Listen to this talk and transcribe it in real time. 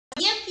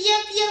Yep.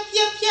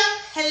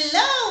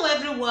 Hello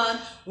everyone.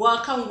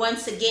 Welcome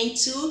once again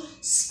to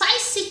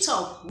Spicy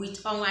Talk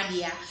with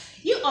Onwadia.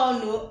 You all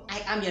know I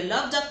am your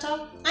love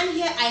doctor, and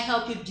here I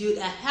help you build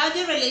a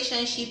healthy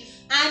relationship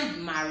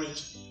and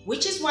marriage,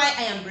 which is why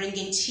I am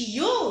bringing to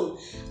you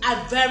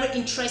a very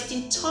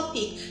interesting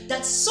topic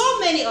that so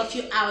many of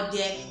you out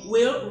there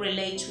will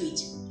relate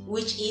with,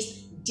 which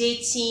is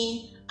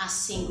dating a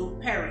single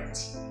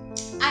parent.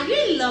 Are you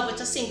in love with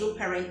a single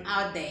parent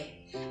out there?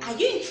 Are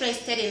you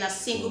interested in a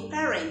single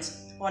parent?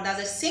 Or there's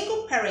a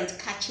single parent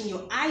catching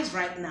your eyes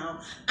right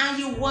now and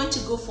you want to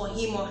go for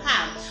him or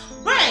her,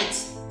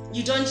 but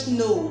you don't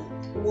know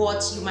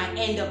what you might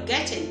end up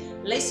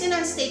getting? Listen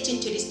and stay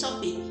tuned to this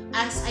topic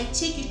as I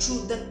take you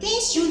through the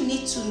things you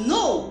need to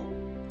know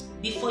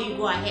before you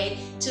go ahead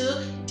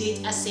to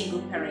date a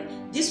single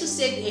parent. This will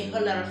save you a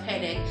whole lot of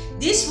headache.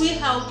 This will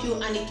help you,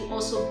 and it will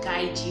also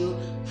guide you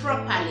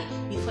properly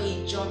before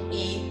you jump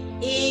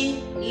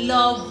in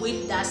love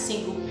with that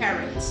single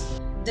parent.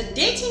 The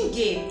dating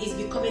game is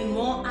becoming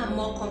more and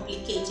more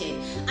complicated,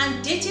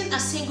 and dating a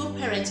single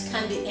parent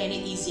can't be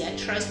any easier,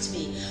 trust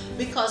me,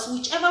 because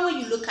whichever way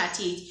you look at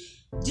it,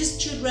 these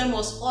children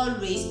must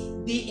always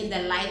be in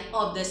the life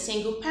of the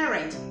single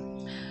parent.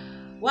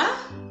 Well,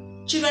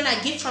 children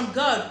are gifts from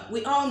God,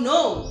 we all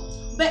know.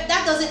 But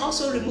that doesn't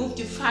also remove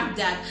the fact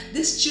that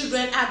these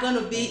children are going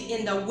to be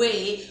in the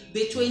way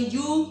between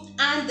you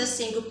and the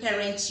single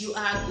parent you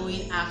are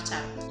going after.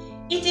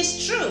 It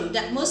is true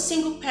that most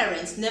single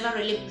parents never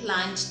really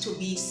planned to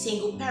be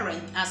single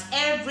parent, as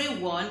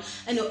everyone,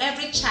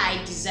 every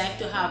child deserves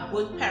to have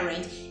both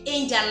parents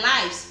in their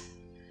lives.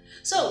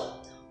 So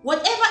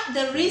whatever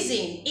the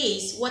reason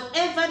is,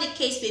 whatever the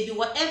case may be,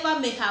 whatever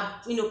may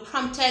have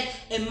prompted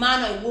a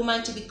man or a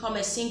woman to become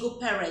a single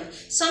parent,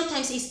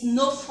 sometimes it's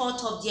no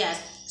fault of theirs.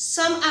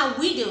 Some are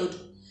widowed,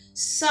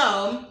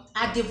 some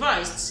are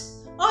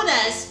divorced,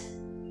 others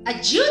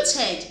are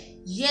jilted.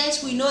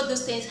 Yes, we know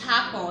those things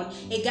happen.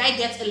 A guy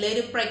gets a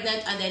lady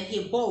pregnant and then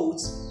he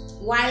bolts,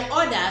 while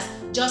others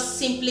just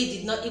simply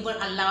did not even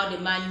allow the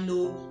man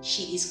know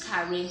she is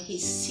carrying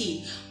his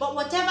seed. But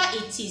whatever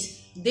it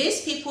is,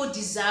 these people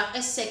deserve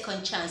a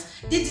second chance.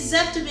 They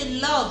deserve to be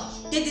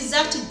loved. They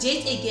deserve to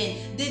date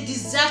again. They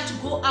deserve to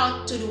go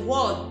out to the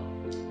world.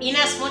 In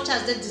as much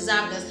as they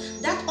deserve this,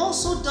 that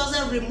also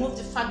doesn't remove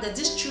the fact that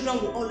these children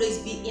will always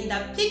be in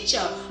the picture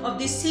of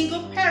this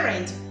single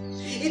parent.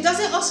 It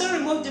doesn't also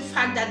remove the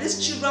fact that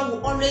these children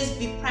will always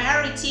be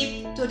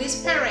priority to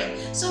this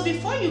parent. So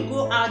before you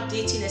go out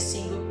dating a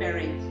single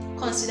parent,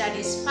 consider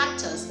these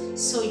factors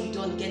so you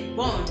don't get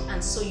burned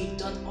and so you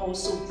don't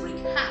also break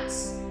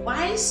hearts.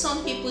 While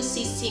some people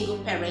see single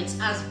parents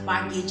as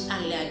baggage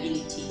and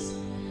liabilities,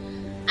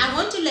 I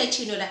want to let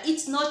you know that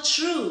it's not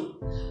true.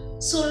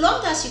 So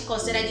long as you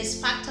consider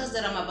these factors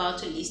that I'm about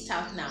to list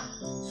out now.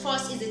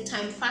 First is the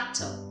time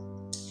factor.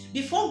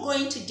 Before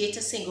going to date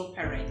a single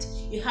parent,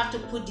 you have to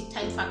put the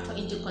time factor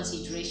into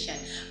consideration,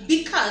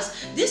 because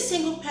these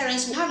single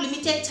parents will have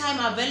limited time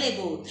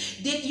available.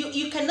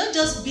 You cannot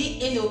just be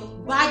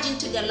barge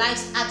into their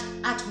lives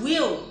at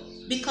will,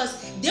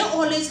 because they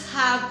always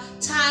have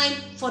time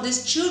for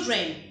these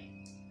children.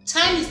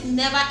 Time is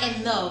never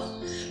enough,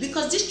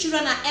 because these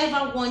children are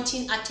ever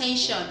wanting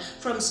attention,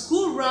 from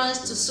school runs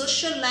to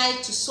social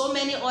life to so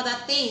many other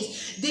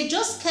things. They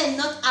just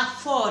cannot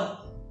afford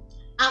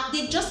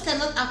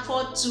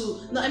to,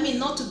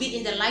 not to be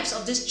in the lives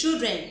of these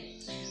children.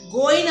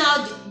 Going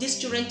out, these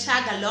children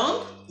tag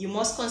along, you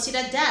must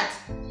consider that.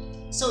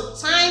 So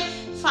time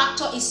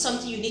factor is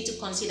something you need to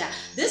consider.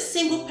 This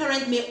single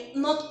parent may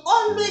not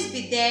always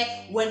be there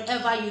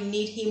whenever you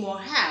need him or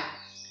her,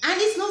 and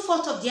it's no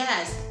fault of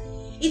theirs.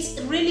 It's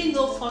really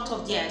no fault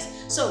of theirs.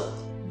 So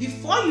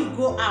before you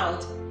go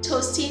out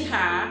toasting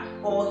her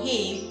or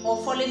him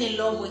or falling in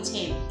love with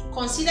him,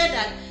 consider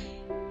that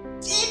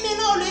they may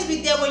not always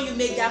be there when you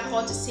make that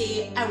call to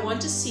say, I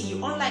want to see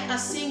you. Unlike a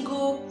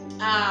single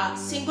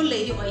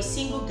lady or a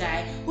single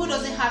guy who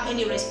doesn't have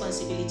any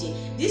responsibility.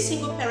 These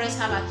single parents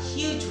have a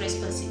huge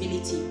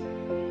responsibility.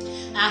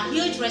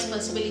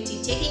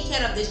 Taking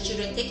care of these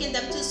children, taking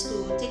them to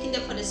school, taking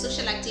them for the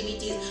social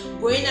activities,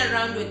 going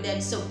around with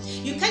them. So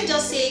you can't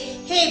just say,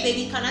 hey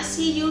baby, can I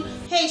see you?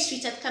 Hey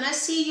sweetheart, can I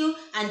see you?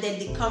 And then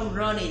they come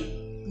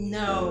running.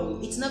 No,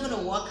 it's not going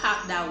to work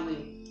out that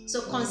way.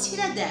 So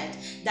consider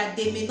that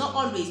they may not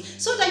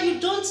always, so that you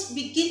don't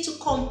begin to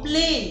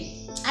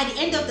complain at the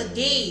end of the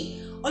day,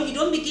 or you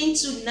don't begin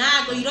to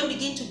nag, or you don't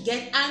begin to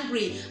get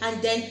angry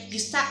and then you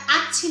start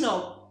acting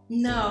up.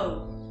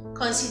 No.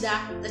 Consider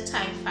the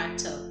time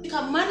factor. You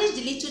can manage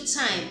the little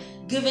time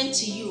given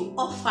to you,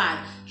 offered.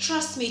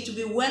 Trust me, to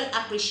be well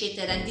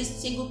appreciated, and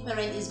this single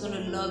parent is going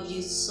to love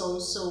you so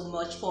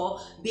much for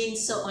being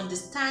so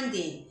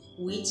understanding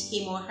with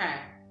him or her.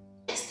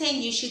 Next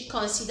thing you should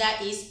consider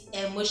is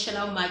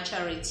emotional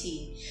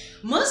maturity.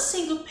 Most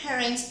single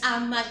parents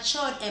are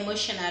matured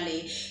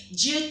emotionally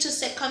due to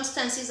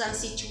circumstances and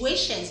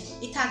situations.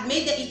 It has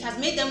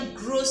made them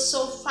grow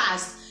so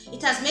fast.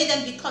 It has made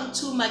them become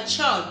too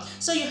mature.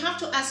 So you have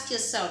to ask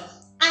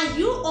yourself, are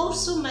you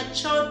also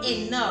mature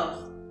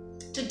enough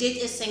to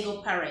date a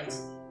single parent?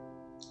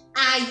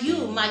 Are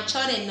you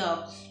mature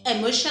enough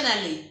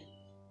emotionally,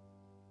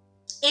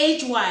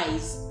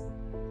 age-wise,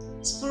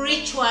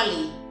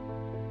 spiritually?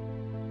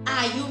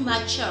 Are you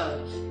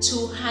mature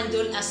to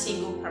handle a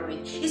single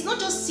parent? It's not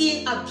just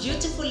seeing a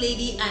beautiful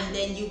lady and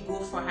then you go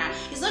for her.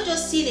 It's not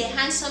just seeing a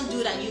handsome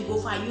dude and you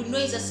go for her. You know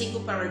he's a single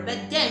parent. But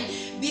then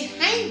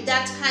behind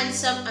that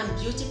handsome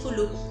and beautiful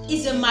look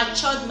is a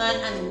matured man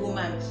and a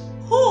woman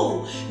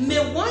who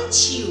may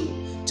want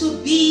you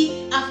to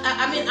be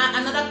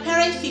another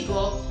parent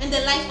figure in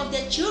the life of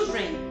their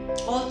children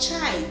or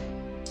child.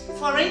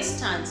 For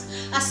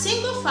instance, a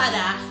single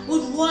father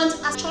would want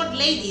a short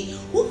lady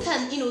who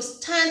can,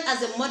 stand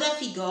as a mother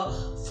figure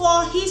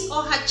for his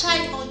or her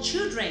child or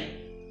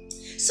children.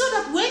 So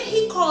that when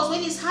he calls,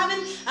 when he's having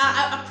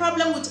a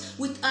problem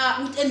with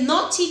a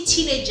naughty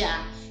teenager,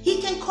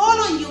 he can call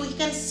on you, he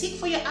can seek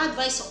for your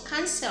advice or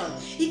counsel.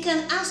 He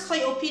can ask for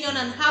your opinion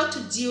on how to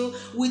deal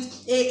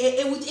with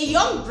a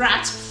young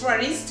brat, for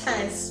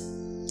instance.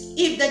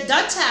 If the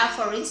daughter,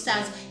 for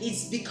instance,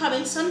 is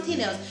becoming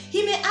something else,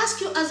 he may ask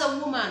you as a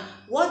woman,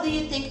 what do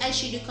you think I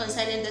should do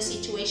concerning the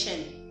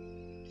situation?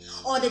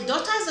 Or the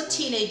daughter is a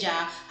teenager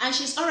and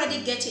she's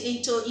already getting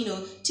into,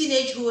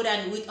 teenagehood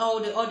and with all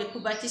the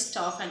puberty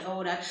stuff and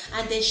all that,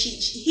 and then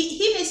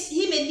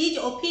he may need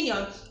your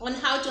opinion on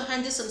how to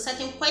handle some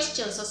certain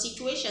questions or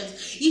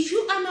situations. If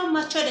you are not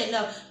matured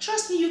enough,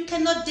 trust me, you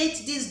cannot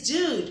date this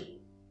dude.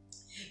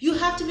 You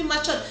have to be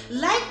matured.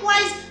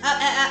 Likewise,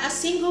 a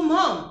single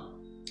mom.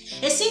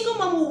 A single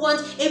mom will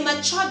want a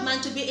matured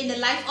man to be in the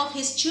life of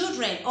his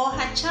children or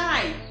her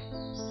child,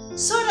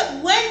 so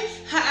that when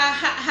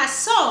her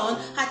son,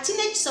 her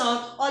teenage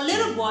son or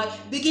little boy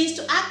begins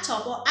to act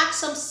up or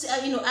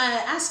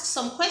ask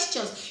some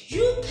questions,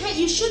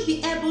 you should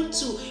be able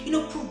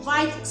to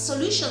provide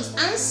solutions,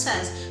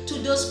 answers to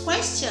those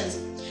questions.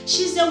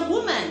 She's a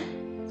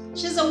woman,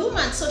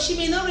 so she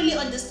may not really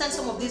understand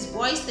some of these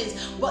boys'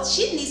 things, but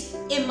she needs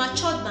a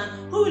matured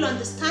man who will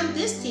understand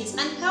these things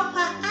and help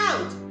her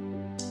out.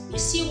 You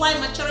see why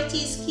maturity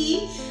is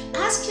key?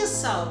 Ask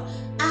yourself,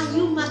 are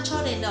you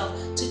matured enough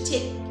to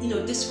take,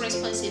 this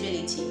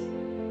responsibility?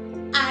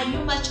 Are you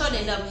matured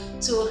enough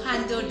to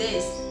handle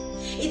this?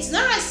 It's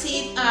not as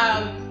if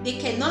they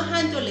cannot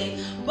handle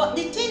it, but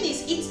the thing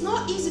is, it's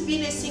not easy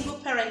being a single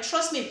parent.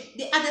 Trust me,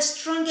 they are the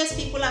strongest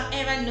people I've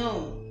ever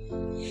known.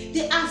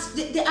 They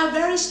are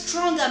very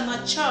strong and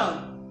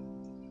mature.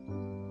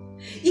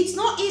 It's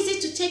not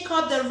easy to take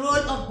up the role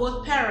of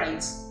both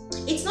parents.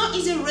 It's not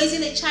easy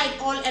raising a child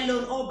all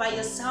alone, all by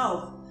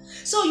yourself.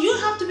 So you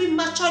have to be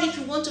matured if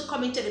you want to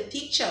come into the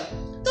picture.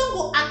 Don't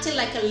go acting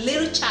like a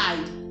little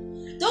child.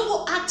 Don't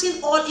go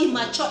acting all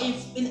immature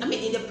in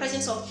the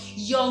presence of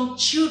young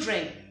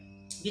children,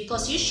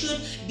 because you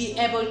should be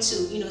able to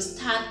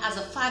stand as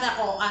a father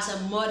or as a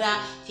mother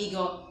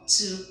figure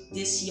to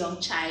this young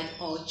child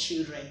or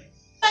children.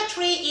 Number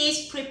 3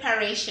 is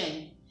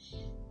preparation.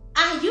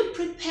 Are you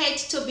prepared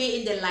to be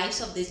in the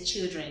lives of these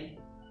children?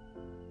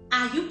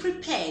 Are you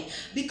prepared?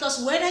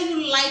 Because whether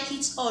you like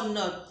it or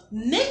not,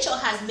 nature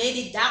has made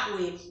it that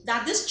way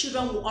that these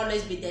children will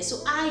always be there.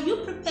 So are you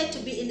prepared to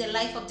be in the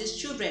life of these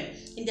children,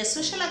 in the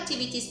social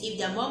activities if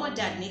their mom or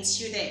dad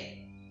needs you there?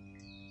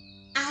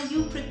 Are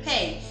you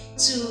prepared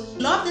to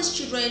love these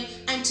children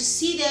and to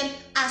see them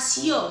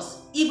as yours,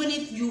 even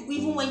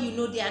when you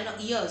know they are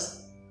not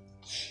yours?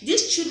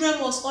 These children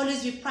must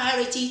always be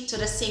priority to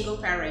the single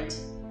parent.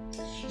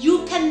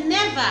 You can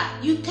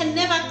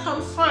never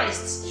come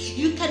first.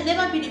 You can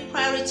never be the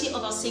priority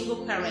of a single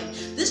parent.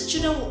 These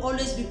children will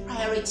always be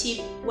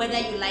priority whether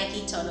you like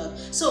it or not.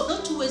 So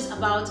don't worry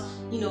about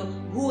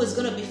who is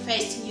going to be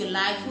first in your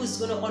life, who is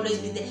going to always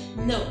be there.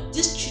 No,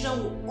 these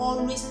children will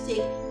always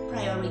take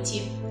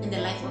priority in the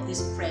life of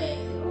this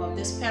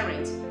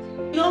parent.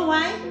 You know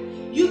why?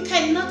 You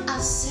cannot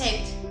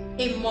accept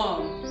a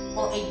mom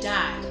or a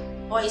dad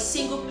or a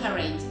single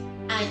parent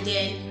and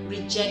then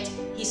reject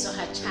his or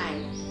her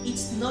child.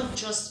 It's not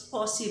just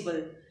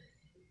possible.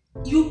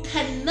 You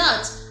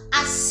cannot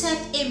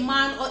accept a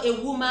man or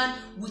a woman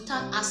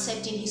without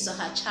accepting his or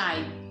her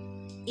child.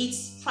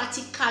 It's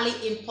practically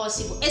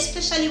impossible,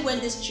 especially when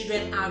these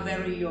children are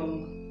very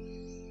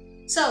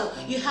young. So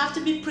you have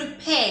to be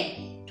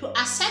prepared to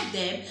accept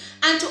them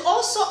and to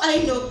also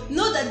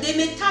know that they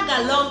may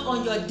tag along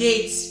on your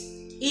dates.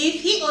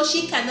 If he or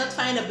she cannot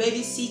find a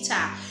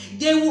babysitter,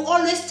 they will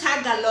always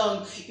tag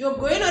along. You're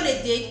going on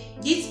a date,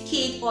 this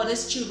kid or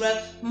these children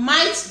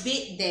might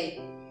be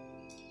there.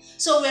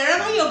 So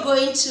wherever you're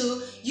going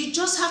to, you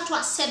just have to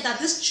accept that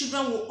these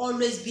children will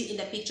always be in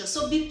the picture.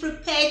 So be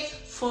prepared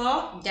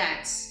for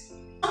that.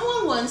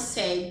 Someone once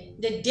said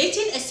that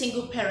dating a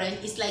single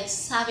parent is like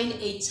serving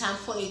a term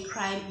for a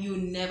crime you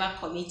never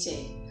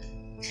committed.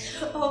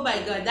 Oh my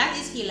God, that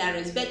is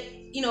hilarious. But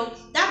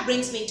that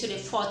brings me to the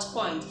 4th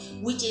point,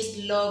 which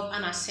is love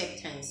and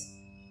acceptance.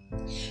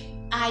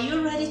 Are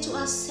you ready to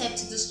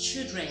accept these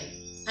children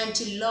and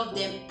to love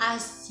them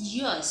as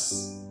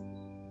yours?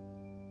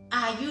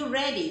 Are you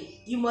ready?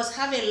 You must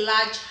have a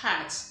large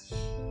heart.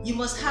 You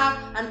must have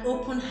an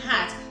open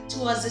heart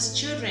towards these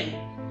children.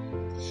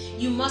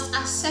 You must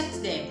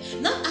accept them.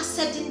 Not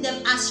accepting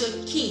them as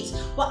your kids,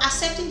 but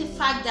accepting the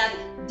fact that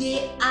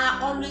they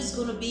are always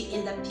going to be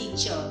in the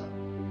picture.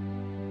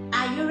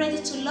 Are you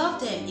ready to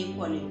love them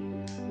equally?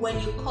 When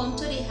you come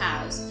to the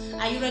house,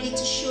 are you ready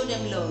to show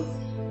them love?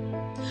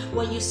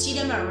 When you see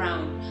them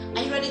around,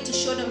 are you ready to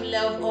show them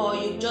love, or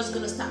you're just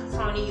going to start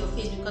frowning your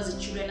face because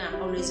the children are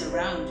always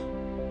around,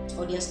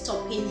 or they're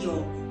stopping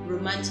your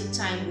romantic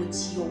time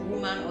with your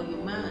woman or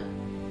your man?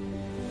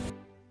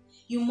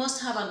 You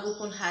must have an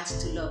open heart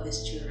to love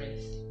these children.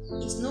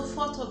 It's no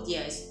fault of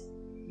theirs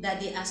that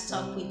they are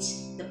stuck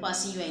with the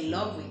person you're in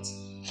love with.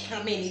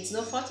 I mean, it's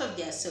no fault of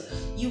theirs, so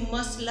you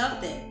must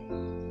love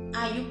them.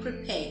 Are you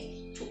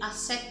prepared to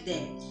accept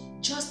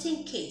them just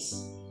in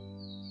case?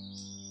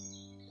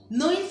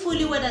 Knowing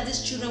fully well that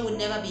these children will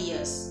never be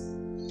yours.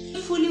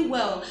 Knowing fully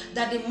well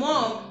that the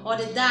mom or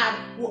the dad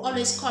will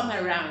always come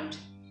around.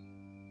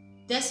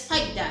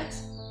 Despite that,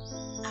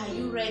 are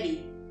you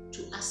ready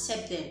to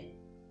accept them?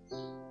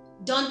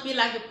 Don't be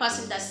like the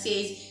person that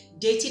says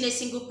dating a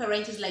single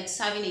parent is like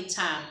serving a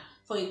term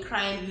for a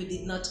crime you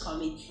did not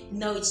commit.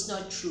 No, it's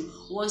not true.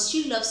 Once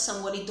you love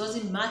someone, it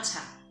doesn't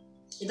matter.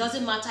 It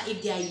doesn't matter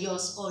if they are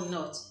yours or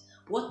not.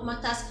 What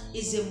matters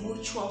is the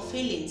mutual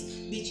feelings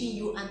between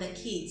you and the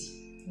kids,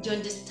 the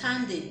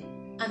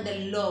understanding and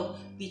the love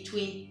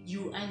between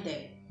you and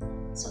them.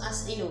 So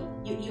as you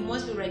know, you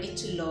must be ready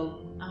to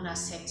love and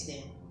accept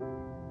them.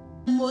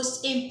 The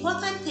most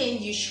important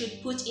thing you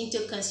should put into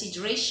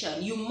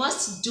consideration, you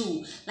must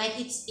do, like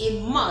it's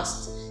a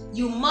must,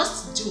 you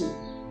must do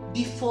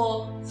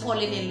before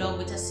falling in love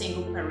with a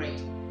single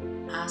parent.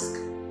 Ask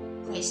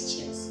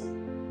questions.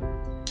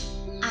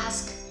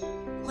 Ask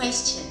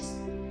questions.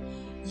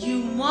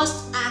 You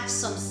must ask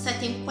some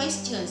certain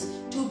questions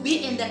to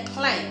be in the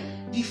clear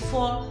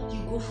before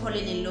you go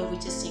falling in love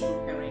with a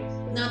single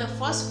parent. Now the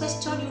first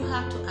question you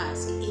have to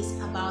ask is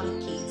about the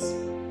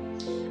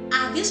kids.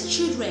 Are these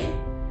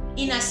children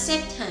in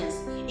acceptance,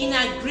 in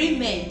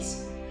agreement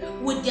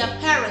with their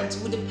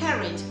parents, with the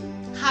parent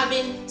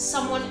having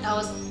someone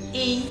else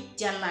in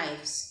their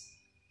lives?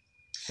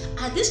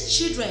 Are these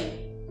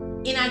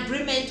children in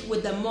agreement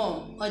with the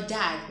mom or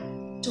dad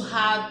to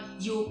have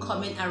you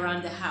coming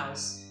around the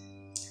house?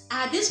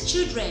 Are these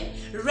children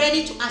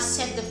ready to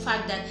accept the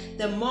fact that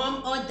the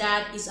mom or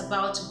dad is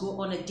about to go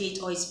on a date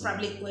or is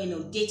probably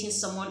dating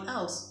someone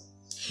else?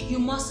 You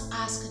must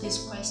ask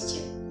this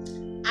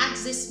question.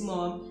 Ask this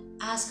mom,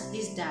 ask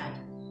this dad.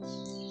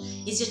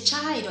 Is your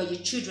child or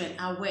your children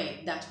aware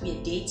that we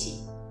are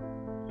dating?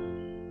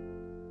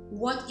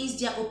 What is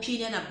their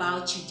opinion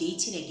about you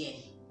dating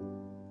again?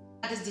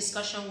 Have this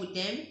discussion with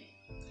them.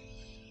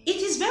 It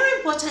is very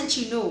important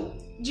you know.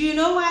 Do you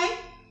know why?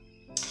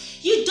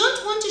 You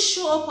don't want to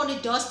show up on the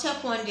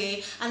doorstep one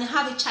day and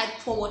have a child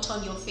pour water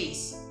on your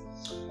face,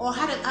 or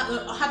have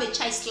a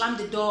child slam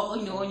the door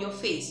on your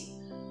face,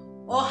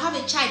 or have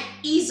a child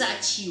ease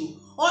at you,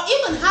 or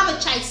even have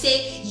a child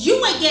say,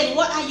 "You again,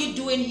 what are you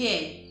doing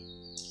here?"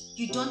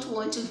 You don't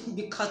want to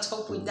be caught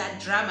up with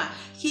that drama.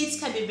 Kids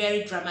can be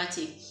very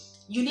dramatic.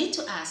 You need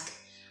to ask,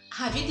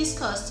 have you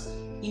discussed,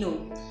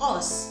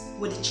 us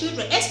with the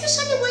children,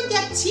 especially when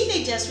they're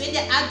teenagers, when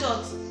they're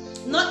adults,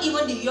 not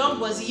even the young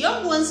ones. The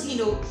young ones,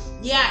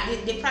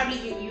 they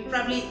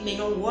probably may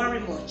not worry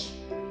much.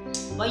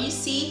 But you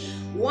see,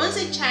 once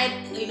a child,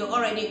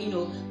 already,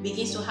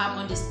 begins to have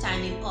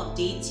understanding of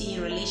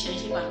dating,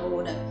 relationship and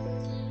all that,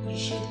 you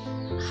should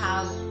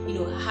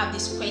have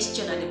this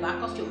question at the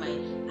back of your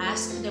mind.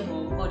 Ask the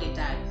mom or the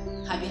dad,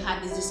 have you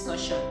had this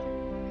discussion?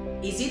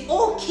 Is it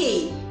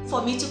okay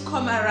for me to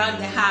come around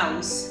the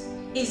house?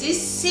 Is it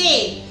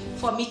safe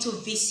for me to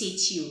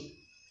visit you?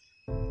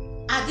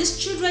 Are these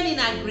children in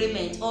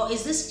agreement, or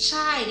is this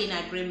child in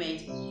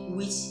agreement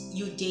with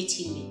you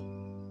dating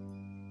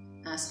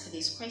me? Ask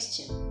this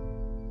question.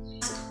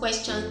 Ask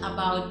questions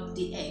about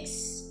the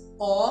ex,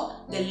 or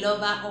the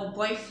lover or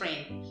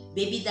boyfriend,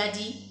 baby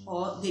daddy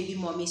or baby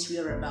mommy's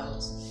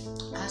whereabouts.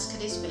 Ask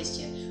this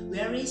question.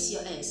 Where is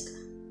your ex?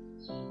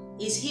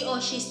 Is he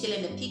or she still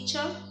in the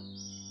picture?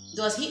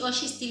 Does he or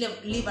she still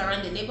live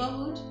around the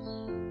neighborhood?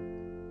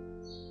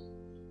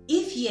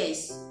 If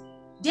yes,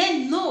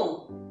 then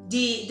no.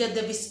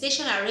 The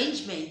visitation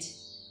arrangement.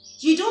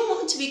 You don't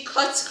want to be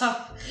caught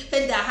up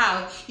in the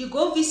house. You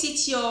go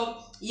visit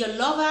your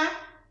lover,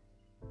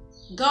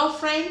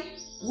 girlfriend,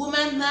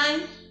 woman,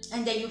 man,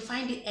 and then you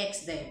find the ex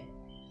there.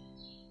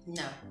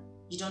 No,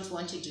 you don't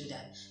want to do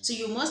that. So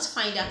you must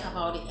find out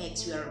about the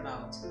ex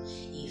whereabouts.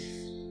 If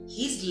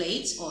he's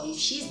late or if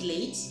she's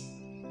late,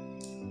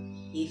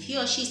 if he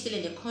or she is still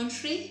in the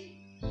country,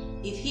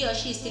 if he or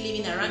she is still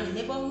living around the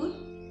neighborhood,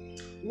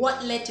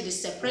 what led to the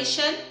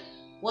separation?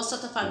 What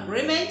sort of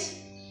agreement?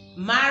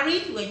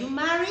 Married? Were you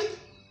married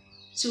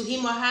to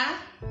him or her?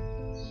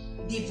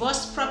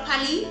 Divorced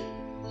properly?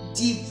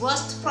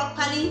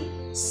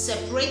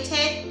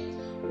 Separated?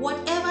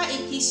 Whatever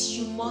it is,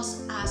 you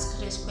must ask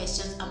these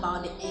questions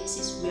about the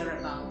ex's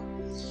whereabouts.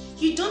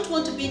 You don't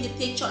want to be in the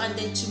picture and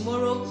then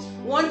tomorrow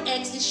one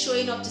ex is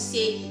showing up to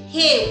say,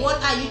 "Hey,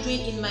 what are you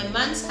doing in my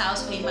man's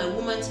house or in my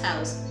woman's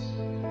house?"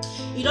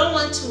 you don't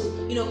want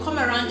to, come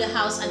around the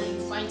house and then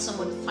you find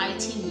someone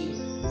fighting you.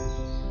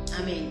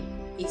 I mean,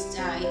 it's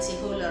a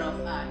whole lot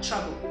of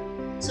trouble.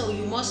 So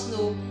you must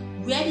know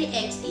where the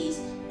ex is,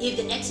 if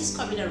the ex is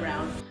coming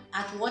around,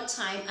 at what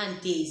time and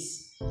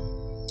days.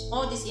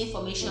 All this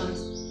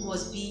information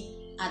must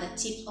be at the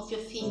tip of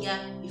your finger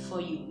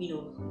before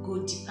you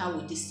go deeper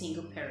with the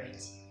single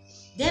parent.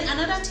 Then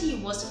another thing you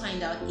must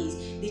find out is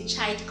the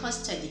child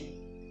custody.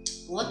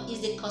 What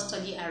is the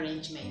custody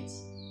arrangement?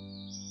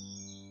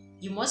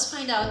 You must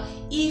find out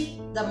if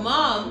the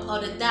mom or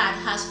the dad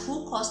has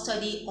full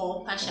custody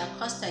or partial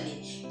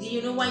custody. Do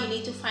you know why you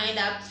need to find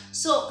out?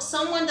 So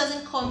someone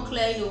doesn't come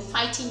clear,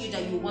 fighting you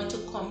that you want to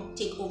come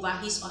take over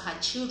his or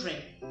her children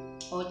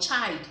or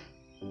child.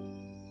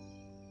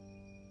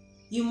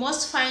 You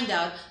must find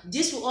out.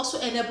 This will also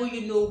enable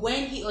you know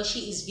when he or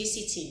she is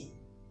visiting.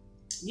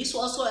 This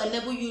will also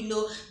enable you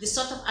know the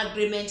sort of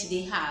agreement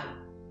they have.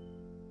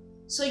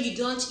 So you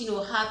don't,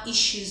 have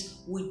issues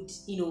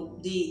with,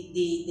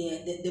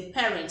 the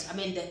parent. I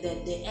mean,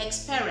 the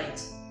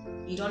ex-parent.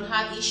 You don't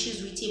have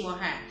issues with him or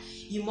her.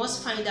 You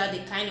must find out the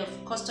kind of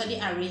custody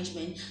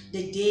arrangement,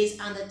 the days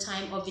and the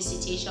time of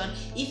visitation,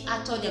 if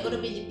at all they're going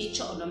to be in the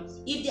picture or not,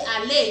 if they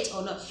are late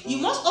or not. You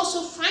must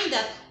also find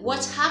out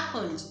what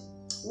happened,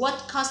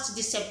 what caused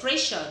the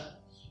separation.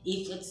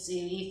 If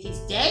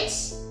it's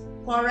deaths,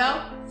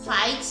 quarrel,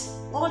 fights,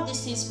 all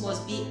these things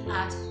must be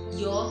at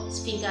your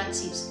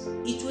fingertips.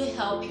 It will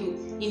help you,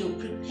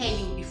 prepare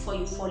you before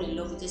you fall in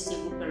love with a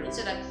single parent,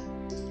 so that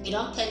you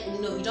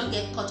don't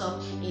get caught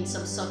up in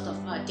some sort of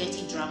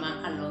dirty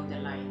drama along the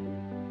line.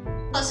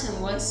 A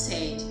person once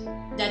said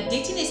that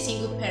dating a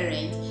single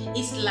parent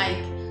is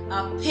like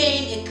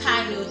paying a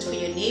car note for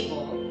your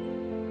neighbor,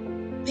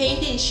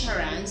 paying the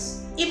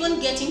insurance,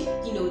 even getting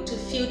to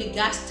fill the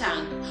gas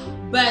tank,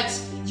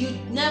 but you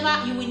will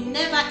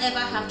never ever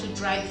have to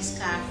drive this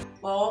car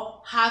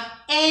or have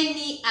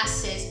any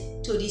access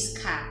to this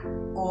car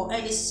or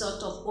any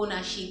sort of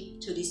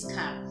ownership to this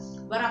car.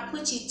 But I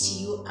put it to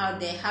you out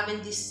there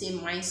having this same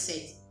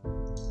mindset,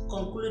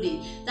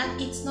 concluding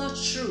that it's not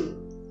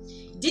true.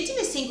 Dating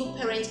a single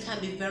parent can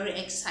be very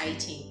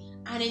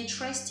exciting and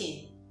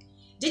interesting.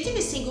 Dating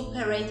a single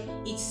parent,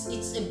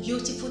 it's a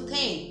beautiful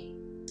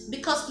thing,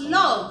 because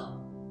love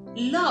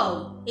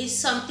is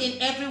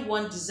something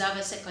everyone deserves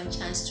a second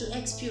chance to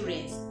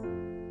experience.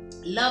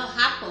 Love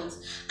happens,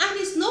 and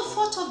it's no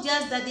fault of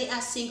theirs that they are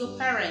single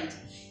parent.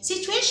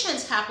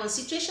 Situations happen.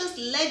 Situations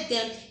led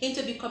them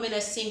into becoming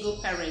a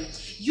single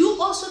parent. You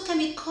also can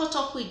be caught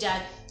up with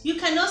that. You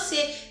cannot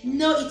say,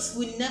 no, it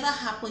will never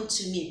happen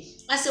to me.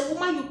 As a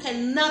woman, you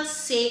cannot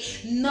say,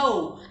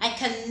 no, I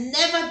can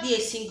never be a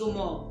single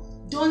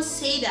mom. Don't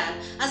say that.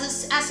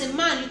 As a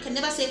man, you can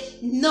never say,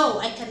 no,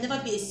 I can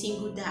never be a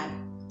single dad.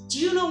 Do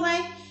you know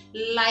why?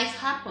 Life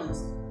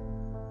happens.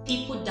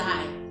 People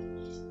die.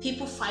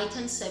 People fight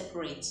and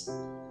separate.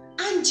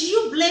 And do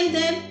you blame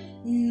them?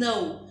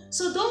 No.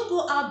 So don't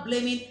go out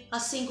blaming a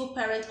single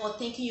parent or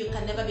thinking you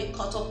can never be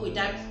caught up with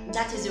that.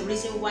 That is the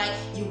reason why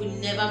you will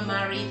never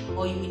marry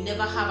or you will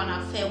never have an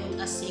affair with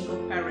a single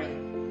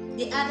parent.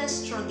 They are the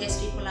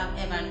strongest people I've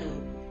ever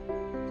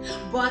known.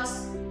 But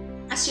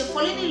as you're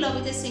falling in love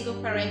with a single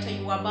parent or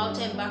you are about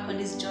to embark on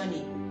this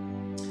journey,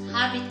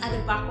 have it at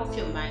the back of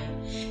your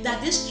mind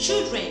that these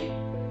children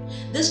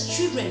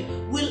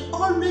will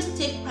always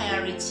take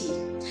priority.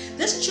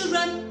 This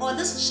children or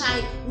this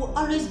child will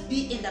always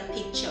be in the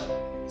picture.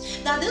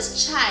 That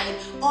this child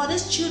or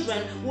these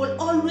children will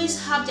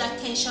always have the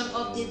attention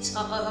of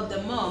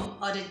the mom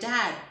or the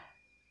dad.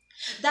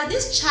 That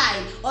this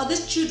child or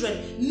these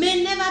children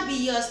may never be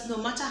yours, no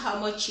matter how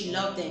much you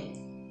love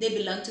them. They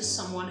belong to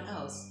someone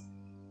else.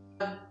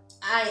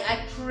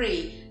 I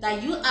pray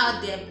that you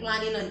out there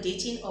planning on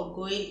dating or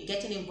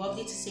getting involved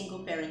with a single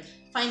parent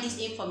find this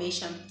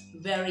information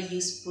very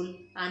useful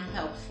and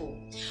helpful.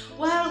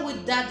 Well,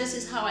 with that, this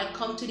is how I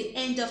come to the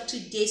end of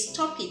today's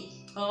topic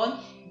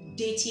on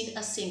dating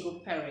a single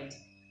parent.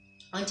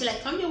 Until I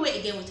come your way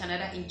again with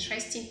another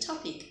interesting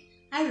topic,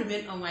 I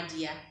remain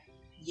Onwadia,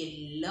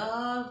 your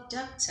love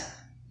doctor.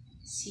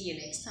 See you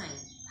next time.